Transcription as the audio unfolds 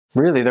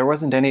really, there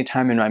wasn't any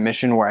time in my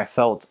mission where I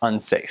felt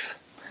unsafe.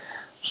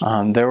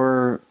 There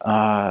were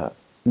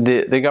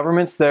the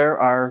governments there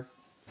are,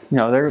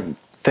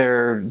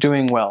 they're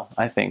doing well.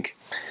 I think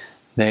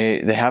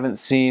they haven't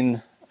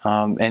seen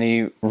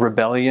any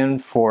rebellion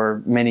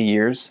for many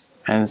years,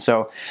 and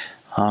so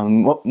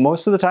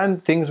most of the time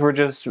things were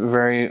just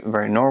very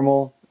very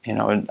normal.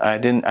 I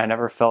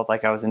never felt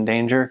like I was in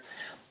danger.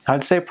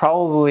 I'd say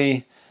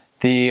probably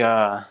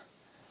the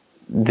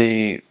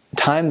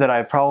time that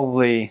I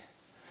probably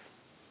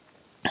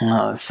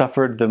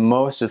suffered the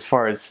most as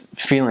far as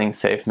feeling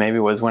safe maybe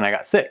was when I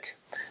got sick,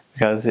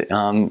 because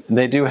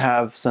they do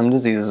have some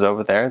diseases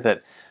over there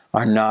that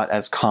are not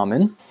as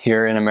common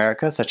here in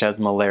America, such as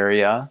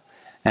malaria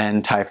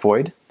and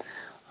typhoid.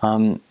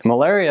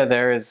 Malaria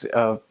there is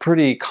a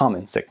pretty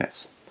common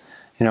sickness.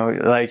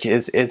 Like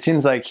it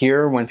seems like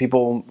here when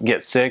people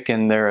get sick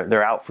and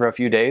they're out for a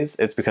few days,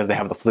 it's because they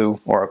have the flu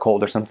or a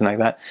cold or something like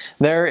that.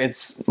 There,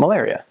 it's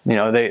malaria.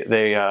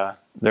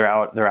 They're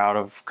out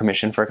of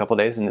commission for a couple of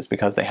days, and it's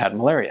because they had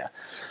malaria.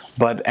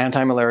 But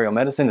anti-malarial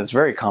medicine is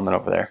very common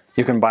over there.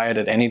 You can buy it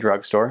at any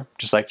drugstore,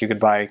 just like you could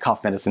buy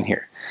cough medicine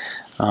here.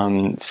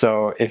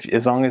 So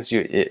as long as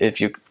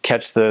if you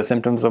catch the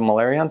symptoms of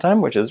malaria on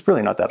time, which is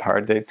really not that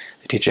hard, they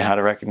teach you how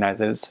to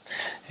recognize it.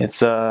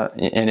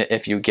 And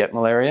if you get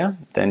malaria,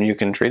 then you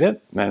can treat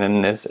it,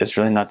 and it's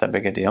really not that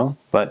big a deal.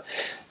 But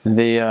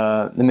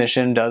the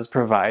mission does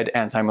provide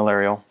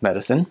anti-malarial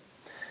medicine,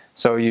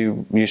 so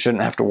you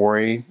shouldn't have to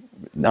worry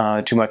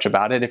too much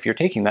about it if you're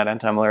taking that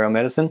anti-malarial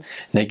medicine.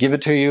 They give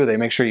it to you. They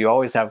make sure you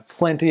always have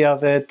plenty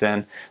of it,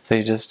 and so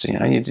you just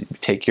you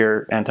take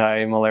your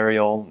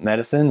anti-malarial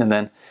medicine, and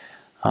then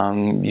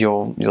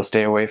you'll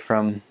stay away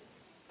from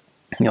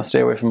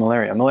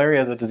malaria.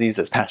 Malaria is a disease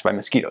that's passed by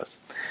mosquitoes,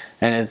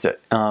 and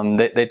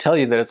they tell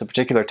you that it's a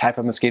particular type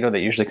of mosquito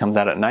that usually comes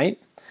out at night.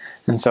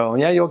 And so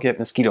yeah, you'll get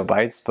mosquito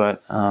bites,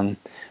 but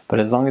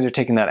as long as you're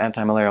taking that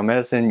anti-malarial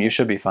medicine, you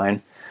should be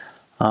fine.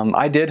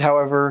 I did,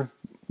 however,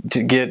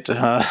 to get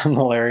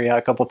malaria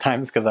a couple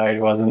times because I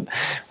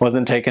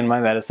wasn't taking my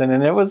medicine,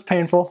 and it was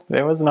painful.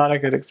 It was not a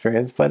good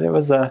experience, but it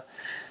was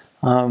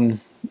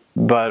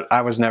but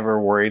I was never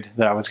worried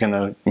that I was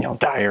gonna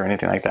die or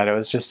anything like that. It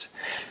was just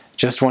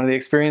one of the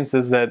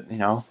experiences that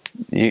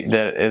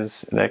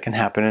that can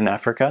happen in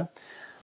Africa.